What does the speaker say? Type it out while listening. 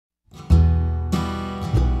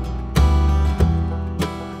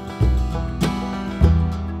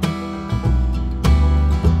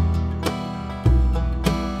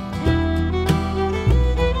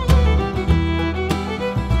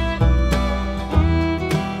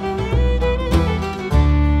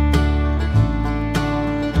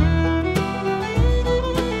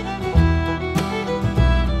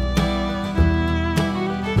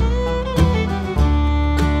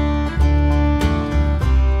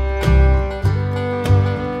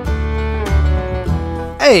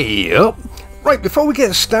Hey up! Right, before we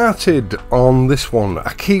get started on this one,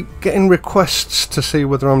 I keep getting requests to see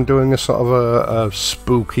whether I'm doing a sort of a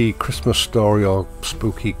spooky Christmas story or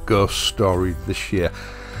spooky ghost story this year.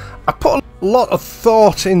 I put a lot of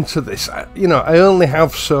thought into this. You know, I only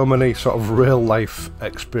have so many sort of real life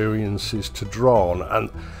experiences to draw on, and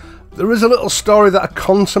there is a little story that I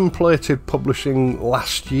contemplated publishing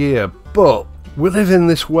last year, but we live in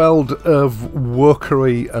this world of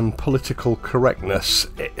wokery and political correctness.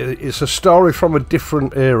 It's a story from a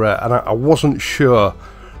different era, and I wasn't sure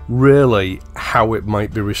really how it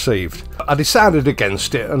might be received. I decided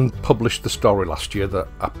against it and published the story last year that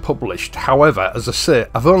I published. However, as I say,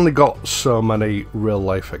 I've only got so many real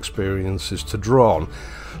life experiences to draw on.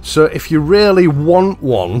 So if you really want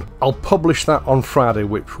one, I'll publish that on Friday,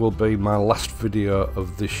 which will be my last video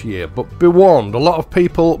of this year. But be warned, a lot of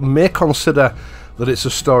people may consider that it's a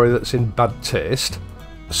story that's in bad taste.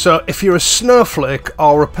 So if you're a snowflake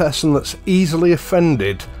or a person that's easily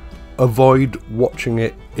offended, avoid watching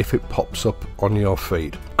it if it pops up on your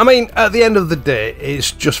feed. I mean, at the end of the day,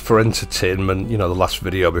 it's just for entertainment. You know, the last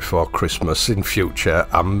video before Christmas. In future,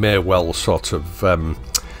 I may well sort of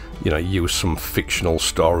you know, use some fictional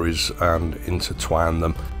stories and intertwine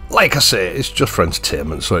them. Like I say, it's just for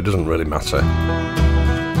entertainment, so it doesn't really matter.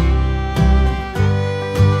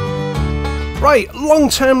 Right,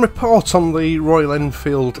 long-term report on the Royal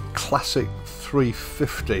Enfield Classic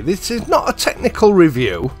 350. This is not a technical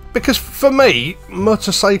review, because for me,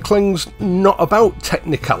 motorcycling's not about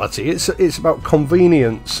technicality, it's about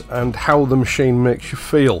convenience and how the machine makes you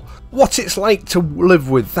feel. What it's like to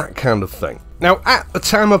live with, that kind of thing. Now, at the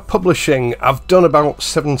time of publishing, I've done about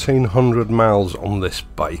 1,700 miles on this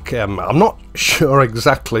bike. I'm not sure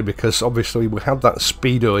exactly, because obviously we had that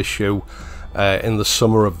speedo issue in the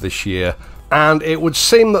summer of this year, and it would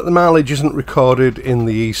seem that the mileage isn't recorded in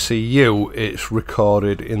the ECU, it's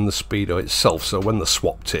recorded in the speedo itself, so when they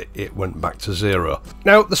swapped it, it went back to zero.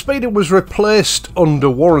 Now, the speedo was replaced under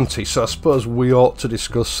warranty, so I suppose we ought to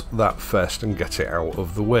discuss that first and get it out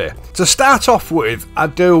of the way. To start off with, I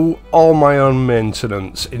do all my own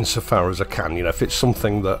maintenance insofar as I can. You know, if it's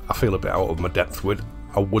something that I feel a bit out of my depth with,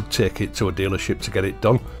 I would take it to a dealership to get it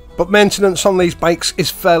done. But maintenance on these bikes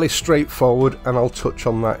is fairly straightforward, and I'll touch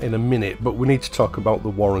on that in a minute, but we need to talk about the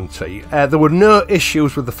warranty. There were no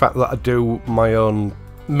issues with the fact that I do my own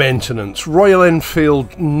maintenance. Royal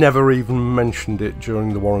Enfield never even mentioned it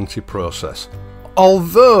during the warranty process.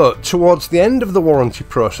 Although, towards the end of the warranty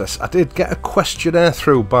process, I did get a questionnaire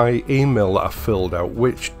through by email that I filled out,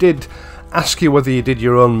 which did ask you whether you did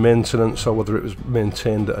your own maintenance or whether it was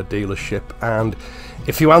maintained at a dealership, and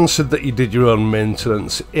if you answered that you did your own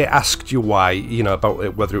maintenance, it asked you why, you know, about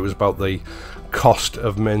it, whether it was about the cost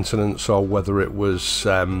of maintenance or whether it was,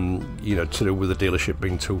 you know, to do with the dealership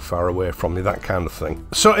being too far away from you, that kind of thing.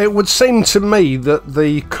 So it would seem to me that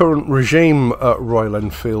the current regime at Royal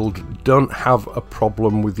Enfield don't have a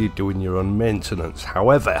problem with you doing your own maintenance.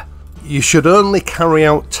 However, you should only carry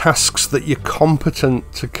out tasks that you're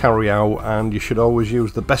competent to carry out, and you should always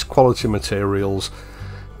use the best quality materials.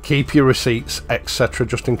 Keep your receipts, etc.,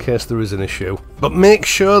 just in case there is an issue. But make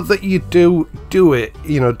sure that you do it.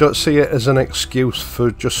 You know, don't see it as an excuse for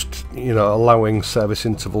just, you know, allowing service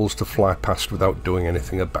intervals to fly past without doing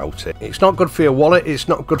anything about it. It's not good for your wallet, it's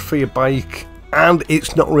not good for your bike, and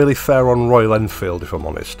it's not really fair on Royal Enfield, if I'm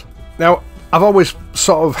honest. Now, I've always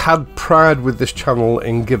sort of had pride with this channel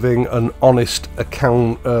in giving an honest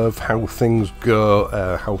account of how things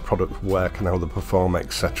go, how products work and how they perform,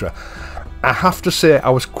 etc. I have to say I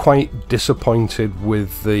was quite disappointed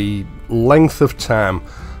with the length of time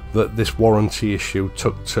that this warranty issue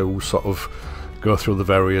took to sort of go through the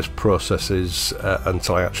various processes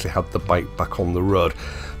until I actually had the bike back on the road.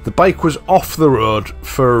 The bike was off the road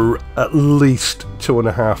for at least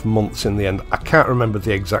 2.5 months in the end. I can't remember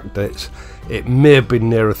the exact dates. It may have been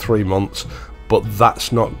nearer 3 months, but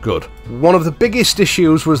that's not good. One of the biggest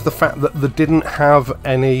issues was the fact that they didn't have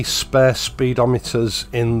any spare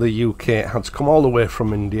speedometers in the UK. It had to come all the way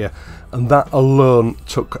from India, and that alone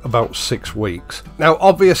took about 6 weeks. Now,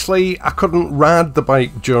 obviously, I couldn't ride the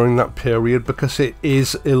bike during that period because it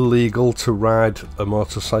is illegal to ride a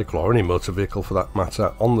motorcycle, or any motor vehicle for that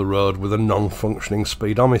matter, on the road with a non-functioning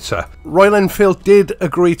speedometer. Royal Enfield did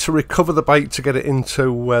agree to recover the bike to get it into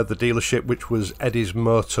the dealership, which was Eddie's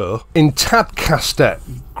Moto in Tadcaster.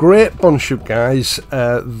 Great bunch of guys.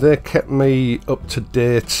 They kept me up to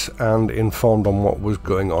date and informed on what was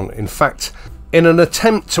going on. In fact, in an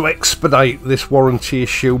attempt to expedite this warranty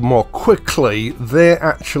issue more quickly, they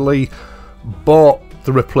actually bought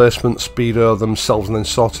the replacement speedo themselves and then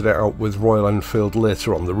sorted it out with Royal Enfield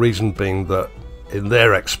later on. The reason being that, in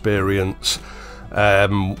their experience,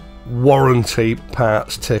 Warranty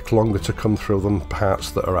parts take longer to come through than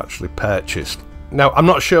parts that are actually purchased. Now, I'm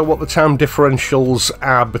not sure what the time differentials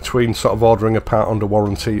are between sort of ordering a part under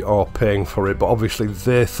warranty or paying for it, but obviously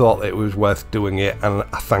they thought it was worth doing it, and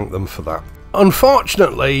I thank them for that.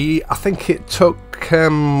 Unfortunately, I think it took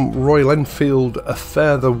Royal Enfield a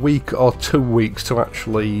further week or 2 weeks to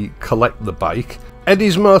actually collect the bike.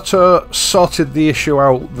 Eddie's Motor sorted the issue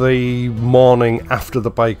out the morning after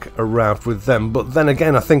the bike arrived with them, but then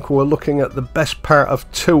again I think we're looking at the best part of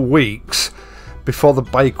 2 weeks before the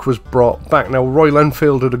bike was brought back. Now, Royal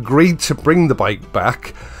Enfield had agreed to bring the bike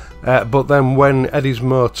back, but then when Eddie's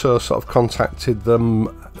Motor sort of contacted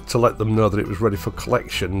them to let them know that it was ready for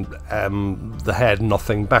collection, they had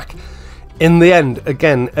nothing back. In the end,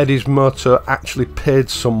 again, Eddie's Motor actually paid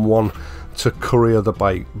someone to courier the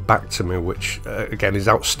bike back to me, which again is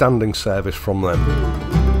outstanding service from them.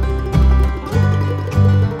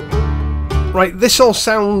 Right, this all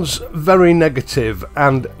sounds very negative,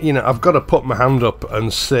 and you know, I've got to put my hand up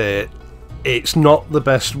and say it's not the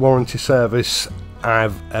best warranty service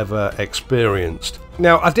I've ever experienced.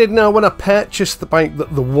 Now, I did know when I purchased the bike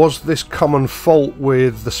that there was this common fault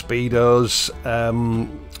with the speedos.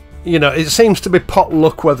 You know, it seems to be pot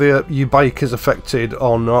luck whether your bike is affected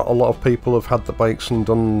or not. A lot of people have had the bikes and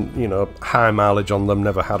done, you know, high mileage on them,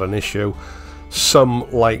 never had an issue. Some,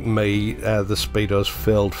 like me, the speedos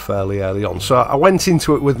failed fairly early on. So I went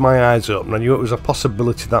into it with my eyes open. I knew it was a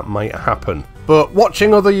possibility that might happen. But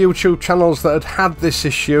watching other YouTube channels that had this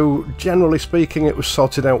issue, generally speaking, it was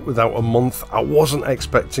sorted out without a month. I wasn't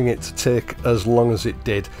expecting it to take as long as it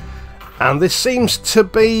did. And this seems to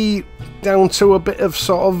be down to a bit of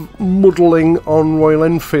sort of muddling on Royal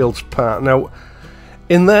Enfield's part. Now,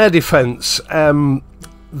 in their defence,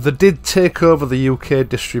 they did take over the UK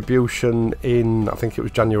distribution in, I think it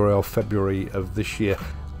was January or February of this year.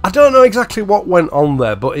 I don't know exactly what went on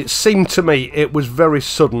there, but it seemed to me it was very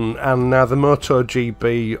sudden, and neither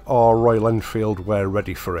MotoGP or Royal Enfield were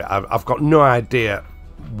ready for it. I've got no idea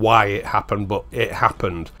why it happened, but it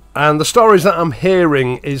happened. And the stories that I'm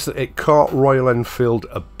hearing is that it caught Royal Enfield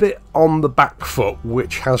a bit on the back foot,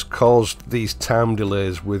 which has caused these time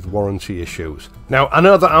delays with warranty issues. Now, I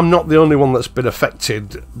know that I'm not the only one that's been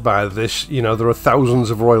affected by this. You know, there are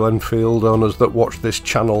thousands of Royal Enfield owners that watch this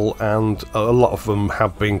channel, and a lot of them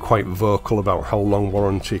have been quite vocal about how long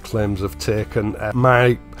warranty claims have taken.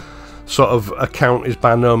 My sort of account is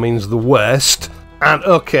by no means the worst. And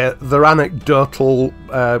okay, there are anecdotal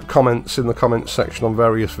comments in the comments section on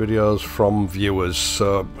various videos from viewers,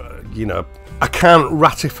 so, you know, I can't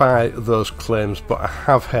ratify those claims, but I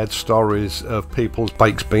have heard stories of people's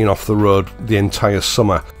bikes being off the road the entire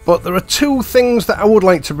summer. But there are two things that I would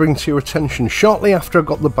like to bring to your attention. Shortly after I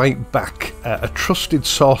got the bike back, a trusted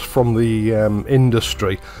source from the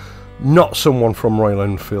industry, not someone from Royal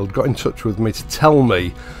Enfield, got in touch with me to tell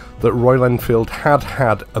me that Royal Enfield had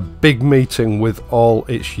had a big meeting with all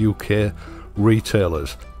its UK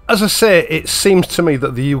retailers. As I say, it seems to me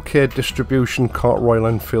that the UK distribution caught Royal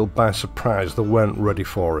Enfield by surprise. They weren't ready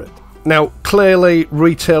for it. Now, clearly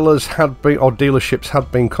retailers had been, or dealerships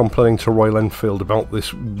had been, complaining to Royal Enfield about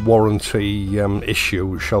this warranty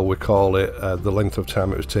issue, shall we call it, the length of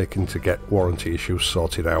time it was taking to get warranty issues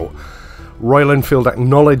sorted out. Royal Enfield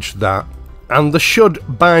acknowledged that, and they should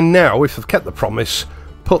by now, if they've kept the promise,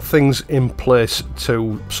 put things in place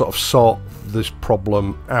to sort of sort this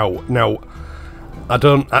problem out. Now, I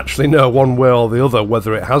don't actually know one way or the other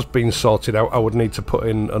whether it has been sorted out. I would need to put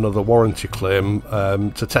in another warranty claim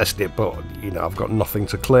to test it, but you know, I've got nothing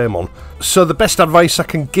to claim on. So the best advice I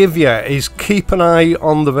can give you is keep an eye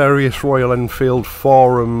on the various Royal Enfield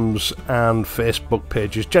forums and Facebook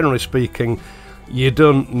pages. Generally speaking, you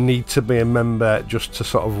don't need to be a member just to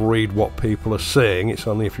sort of read what people are saying. It's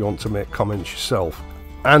only if you want to make comments yourself.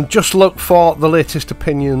 And just look for the latest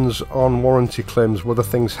opinions on warranty claims, whether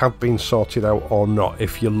things have been sorted out or not,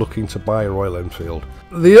 if you're looking to buy a Royal Enfield.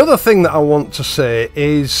 The other thing that I want to say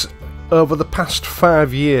is, over the past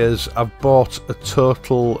 5 years, I've bought a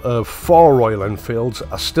total of 4 Royal Enfields.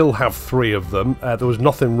 I still have 3 of them. There was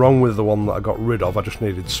nothing wrong with the one that I got rid of, I just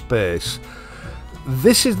needed space.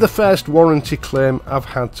 This is the first warranty claim I've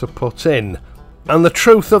had to put in. And the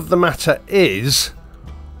truth of the matter is,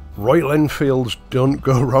 Royal Enfields don't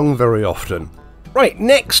go wrong very often. Right,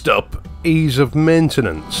 next up, ease of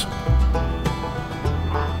maintenance.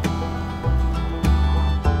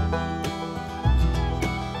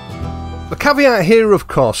 The caveat here, of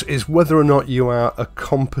course, is whether or not you are a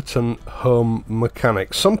competent home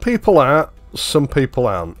mechanic. Some people are, some people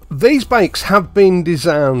aren't. These bikes have been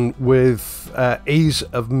designed with ease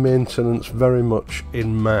of maintenance very much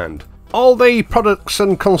in mind. All the products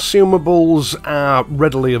and consumables are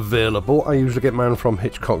readily available. I usually get mine from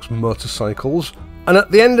Hitchcock's Motorcycles. And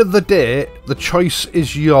at the end of the day, the choice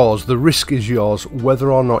is yours, the risk is yours,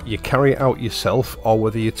 whether or not you carry it out yourself or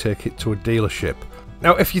whether you take it to a dealership.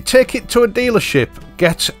 Now, if you take it to a dealership,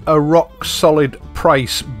 get a rock solid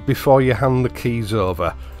price before you hand the keys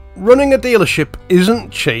over. Running a dealership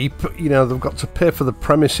isn't cheap. You know, they've got to pay for the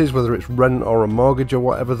premises, whether it's rent or a mortgage or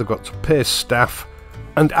whatever. They've got to pay staff,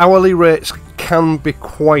 and hourly rates can be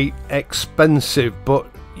quite expensive. But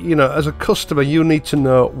you know, as a customer, you need to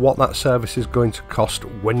know what that service is going to cost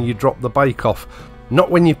when you drop the bike off,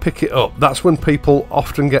 not when you pick it up. That's when people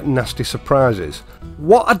often get nasty surprises.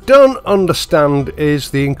 What I don't understand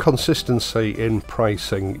is the inconsistency in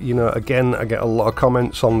pricing. You know, again, I get a lot of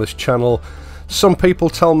comments on this channel. Some people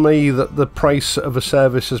tell me that the price of a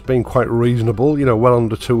service has been quite reasonable, you know, well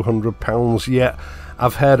under £200, yet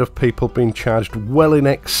I've heard of people being charged well in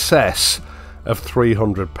excess of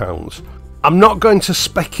 £300. I'm not going to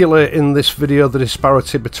speculate in this video the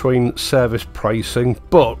disparity between service pricing,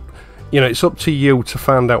 but you know, it's up to you to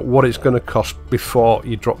find out what it's going to cost before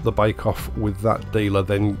you drop the bike off with that dealer.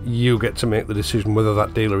 Then you get to make the decision whether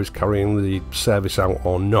that dealer is carrying the service out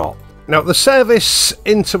or not. Now, the service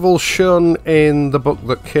interval shown in the book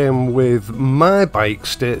that came with my bike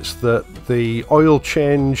states that the oil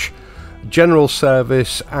change, general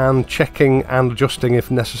service and checking and adjusting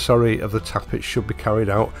if necessary of the tappets should be carried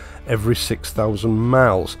out every 6,000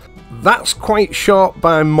 miles. That's quite short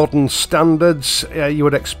by modern standards. You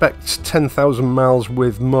would expect 10,000 miles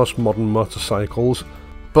with most modern motorcycles,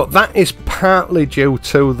 but that is partly due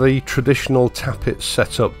to the traditional tappet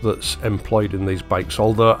setup that's employed in these bikes.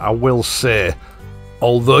 Although I will say,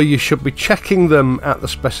 although you should be checking them at the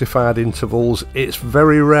specified intervals, it's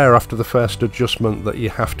very rare after the first adjustment that you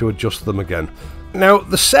have to adjust them again. Now,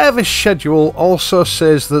 the service schedule also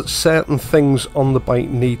says that certain things on the bike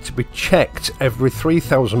need to be checked every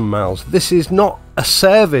 3,000 miles. This is not a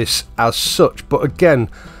service as such, but again,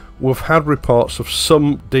 we've had reports of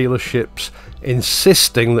some dealerships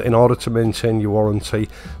insisting that in order to maintain your warranty,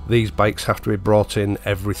 these bikes have to be brought in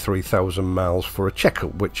every 3,000 miles for a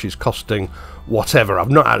checkup, which is costing whatever.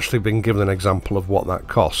 I've not actually been given an example of what that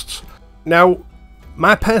costs. Now,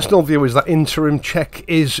 my personal view is that interim check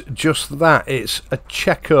is just that. It's a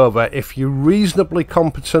check over. If you're reasonably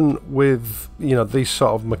competent with, you know, these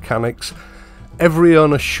sort of mechanics, every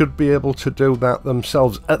owner should be able to do that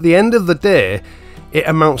themselves. At the end of the day, it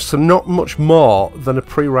amounts to not much more than a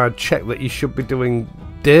pre-ride check that you should be doing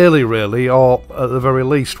daily, really, or at the very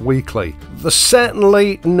least weekly. There's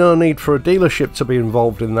certainly no need for a dealership to be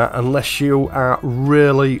involved in that unless you are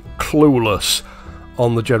really clueless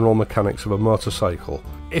on the general mechanics of a motorcycle.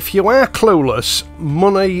 If you are clueless,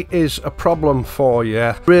 money is a problem for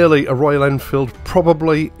you. Really, a Royal Enfield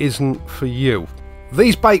probably isn't for you.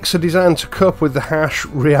 These bikes are designed to cope with the harsh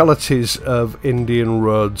realities of Indian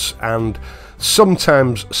roads, and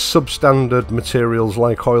sometimes substandard materials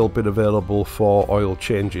like oil being available for oil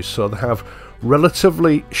changes, so they have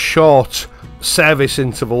relatively short service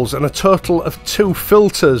intervals and a total of 2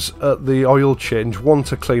 filters at the oil change, one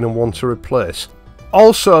to clean and one to replace.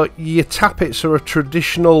 Also, your tappets are a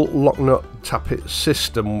traditional lock nut tappet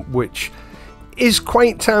system, which is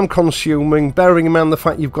quite time consuming, bearing in mind the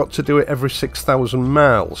fact you've got to do it every 6,000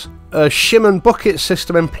 miles. A shim and bucket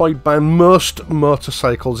system employed by most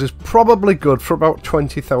motorcycles is probably good for about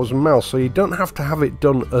 20,000 miles, so you don't have to have it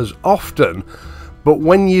done as often, but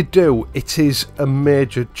when you do, it is a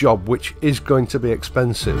major job which is going to be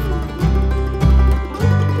expensive.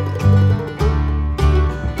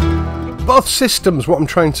 Both systems, what I'm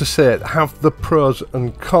trying to say, have the pros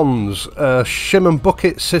and cons. A shim and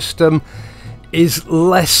bucket system is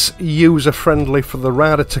less user-friendly for the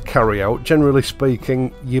rider to carry out. Generally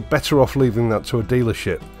speaking, you're better off leaving that to a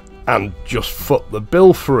dealership and just foot the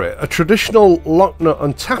bill for it. A traditional lock nut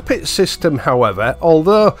and tappet system, however,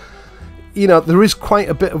 although you know there is quite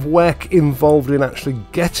a bit of work involved in actually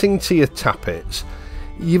getting to your tappets,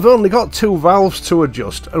 you've only got 2 valves to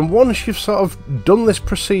adjust, and once you've sort of done this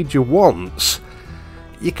procedure once,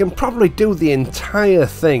 you can probably do the entire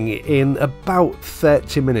thing in about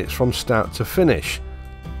 30 minutes from start to finish.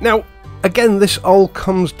 Now, again, this all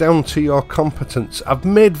comes down to your competence. I've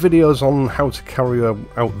made videos on how to carry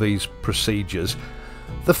out these procedures.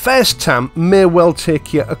 The first time may well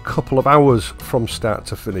take you a couple of hours from start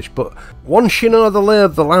to finish, but once you know the lay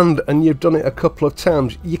of the land and you've done it a couple of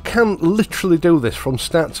times, you can literally do this from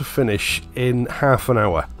start to finish in half an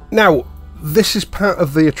hour. Now, this is part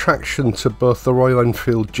of the attraction to both the Royal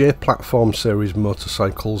Enfield J Platform series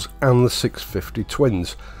motorcycles and the 650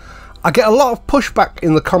 Twins. I get a lot of pushback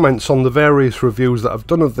in the comments on the various reviews that I've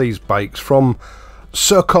done of these bikes from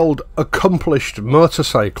so-called accomplished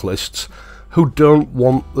motorcyclists who don't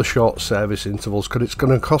want the short service intervals because it's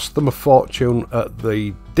going to cost them a fortune at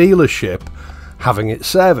the dealership having it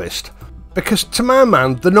serviced. Because to my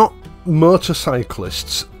mind, they're not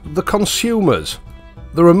motorcyclists, they're consumers.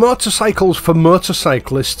 There are motorcycles for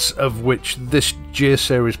motorcyclists, of which this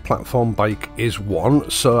J-Series platform bike is one,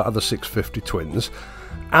 so are the 650 Twins.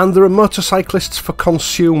 And there are motorcyclists for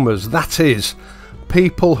consumers, that is,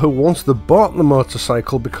 people who once they bought the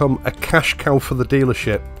motorcycle become a cash cow for the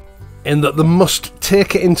dealership, in that they must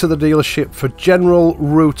take it into the dealership for general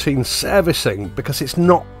routine servicing, because it's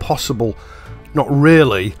not possible, not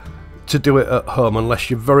really, to do it at home unless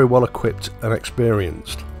you're very well equipped and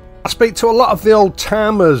experienced. I speak to a lot of the old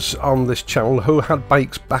timers on this channel who had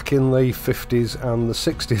bikes back in the 50s and the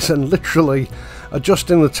 60s, and literally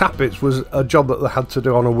adjusting the tappets was a job that they had to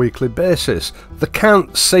do on a weekly basis. They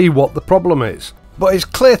can't see what the problem is. But it's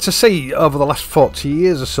clear to see over the last 40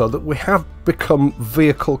 years or so that we have become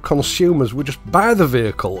vehicle consumers. We just buy the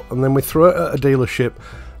vehicle and then we throw it at a dealership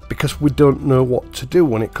because we don't know what to do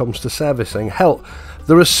when it comes to servicing. Hell,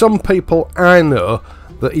 there are some people I know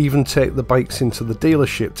that even take the bikes into the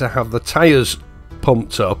dealership to have the tyres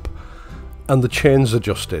pumped up and the chains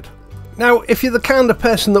adjusted. Now, if you're the kind of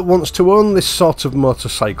person that wants to own this sort of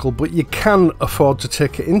motorcycle but you can afford to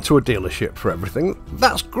take it into a dealership for everything,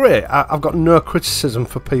 that's great. I've got no criticism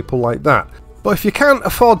for people like that. But if you can't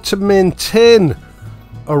afford to maintain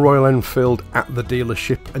a Royal Enfield at the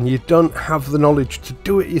dealership and you don't have the knowledge to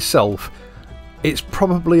do it yourself, it's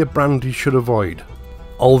probably a brand you should avoid.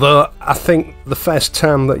 Although I think the first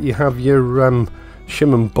time that you have your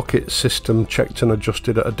shim and bucket system checked and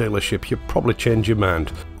adjusted at a dealership, you'll probably change your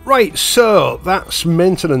mind. Right, so that's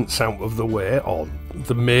maintenance out of the way, or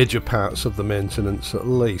the major parts of the maintenance at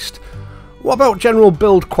least. What about general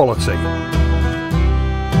build quality?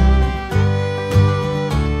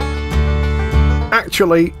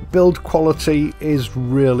 Actually, build quality is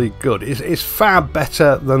really good. It's far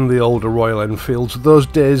better than the older Royal Enfields. Those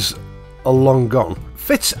days are long gone.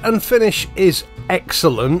 Fit and finish is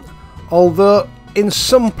excellent, although in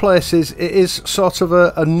some places it is sort of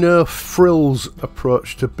a no frills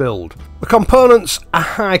approach to build. The components are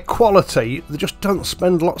high quality, they just don't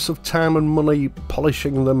spend lots of time and money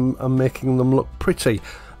polishing them and making them look pretty.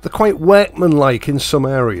 They're quite workmanlike in some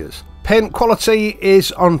areas. Paint quality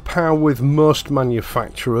is on par with most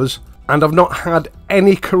manufacturers, and I've not had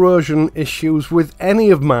any corrosion issues with any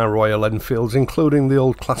of my Royal Enfields, including the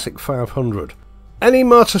old Classic 500. Any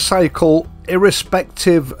motorcycle,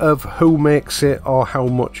 irrespective of who makes it or how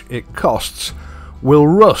much it costs, will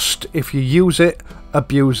rust if you use it,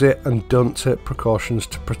 abuse it and don't take precautions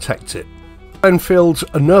to protect it. Enfields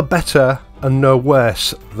are no better and no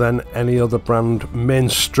worse than any other brand,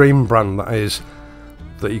 mainstream brand that is,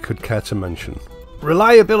 that you could care to mention.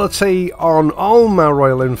 Reliability on all my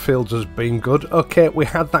Royal Enfields has been good. Okay, we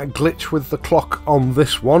had that glitch with the clock on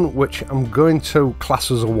this one, which I'm going to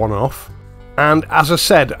class as a one-off. And as I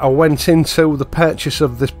said, I went into the purchase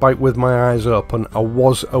of this bike with my eyes open. I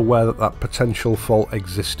was aware that that potential fault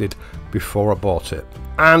existed before I bought it.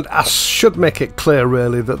 And I should make it clear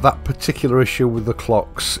really that that particular issue with the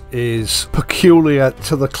clocks is peculiar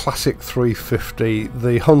to the Classic 350.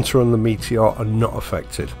 The Hunter and the Meteor are not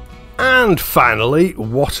affected. And finally,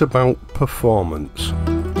 what about performance?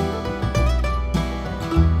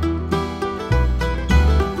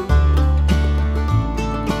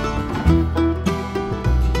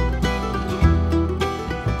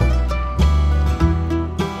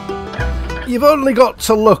 You've only got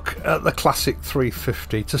to look at the Classic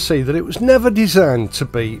 350 to see that it was never designed to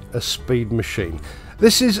be a speed machine.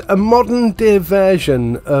 This is a modern day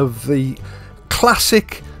version of the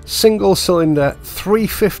classic single cylinder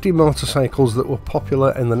 350 motorcycles that were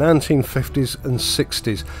popular in the 1950s and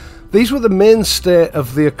 60s. These were the mainstay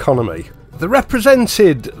of the economy. They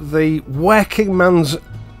represented the working man's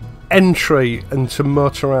entry into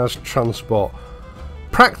motorised transport.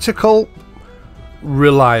 Practical,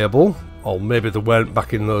 reliable, or maybe they weren't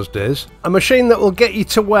back in those days. A machine that will get you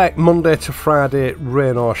to work Monday to Friday,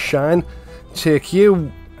 rain or shine, take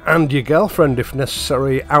you and your girlfriend if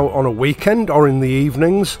necessary out on a weekend or in the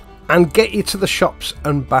evenings, and get you to the shops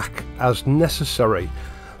and back as necessary.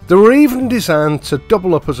 They were even designed to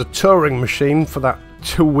double up as a touring machine for that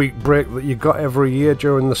 2-week break that you got every year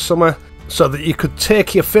during the summer, so that you could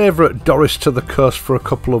take your favourite Doris to the coast for a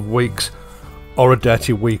couple of weeks or a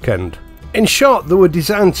dirty weekend. In short, they were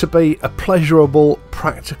designed to be a pleasurable,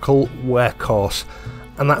 practical workhorse,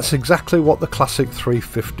 and that's exactly what the Classic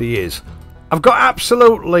 350 is. I've got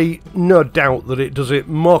absolutely no doubt that it does it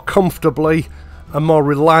more comfortably and more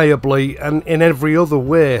reliably and in every other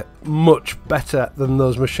way much better than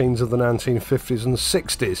those machines of the 1950s and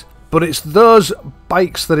 60s. But it's those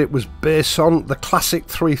bikes that it was based on, the classic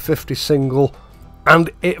 350 single, and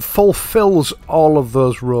it fulfills all of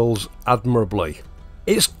those roles admirably.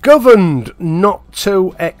 It's governed not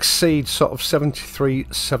to exceed sort of 73,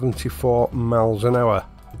 74 miles an hour.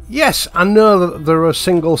 Yes, I know that there are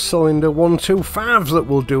single cylinder 125s that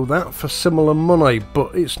will do that for similar money,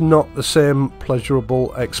 but it's not the same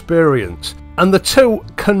pleasurable experience. And the two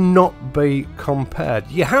cannot be compared.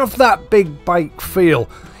 You have that big bike feel,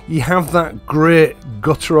 you have that great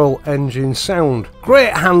guttural engine sound,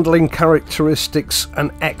 great handling characteristics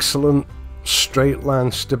and excellent straight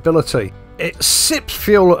line stability. It sips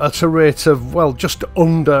fuel at a rate of, well, just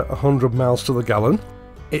under 100 miles to the gallon.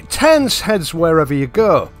 It turns heads wherever you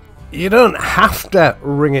go. You don't have to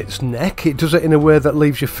wring its neck, it does it in a way that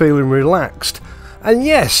leaves you feeling relaxed. And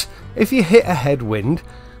yes, if you hit a headwind,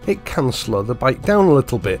 it can slow the bike down a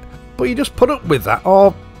little bit, but you just put up with that,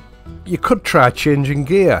 or you could try changing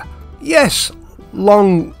gear. Yes,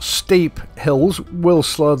 long, steep hills will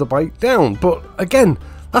slow the bike down, but again,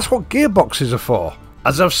 that's what gearboxes are for.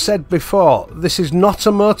 As I've said before, this is not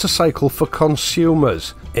a motorcycle for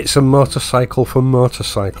consumers, it's a motorcycle for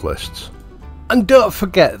motorcyclists. And don't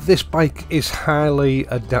forget, this bike is highly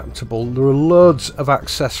adaptable. There are loads of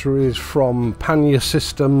accessories from pannier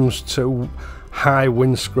systems to high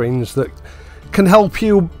windscreens that can help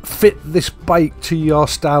you fit this bike to your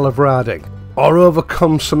style of riding or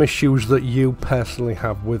overcome some issues that you personally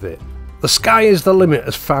have with it. The sky is the limit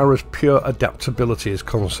as far as pure adaptability is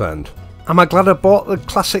concerned. Am I glad I bought the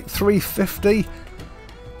classic 350?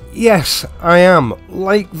 Yes, I am.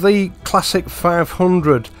 Like the classic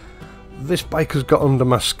 500, this bike has got under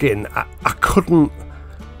my skin. I couldn't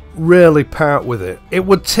really part with it. It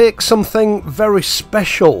would take something very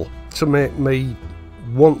special to make me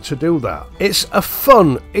want to do that. It's a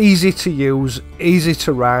fun, easy to use, easy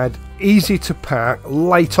to ride, easy to park,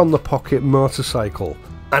 light on the pocket motorcycle.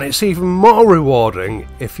 And it's even more rewarding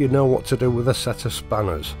if you know what to do with a set of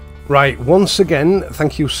spanners. Right, once again,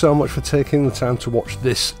 thank you so much for taking the time to watch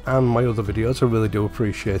this and my other videos. I really do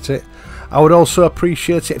appreciate it. I would also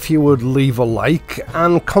appreciate it if you would leave a like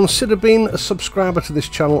and consider being a subscriber to this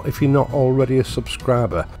channel if you're not already a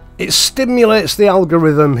subscriber. It stimulates the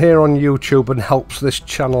algorithm here on YouTube and helps this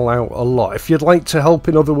channel out a lot. If you'd like to help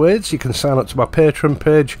in other ways, you can sign up to my Patreon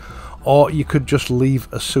page, or you could just leave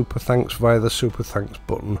a super thanks via the super thanks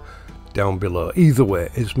button down below. Either way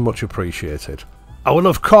is much appreciated. I will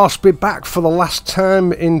of course be back for the last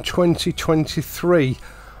time in 2023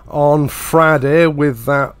 on Friday with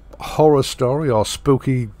that horror story or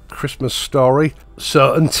spooky Christmas story.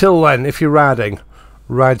 So until then, if you're riding,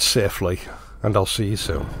 ride safely, and I'll see you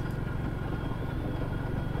soon.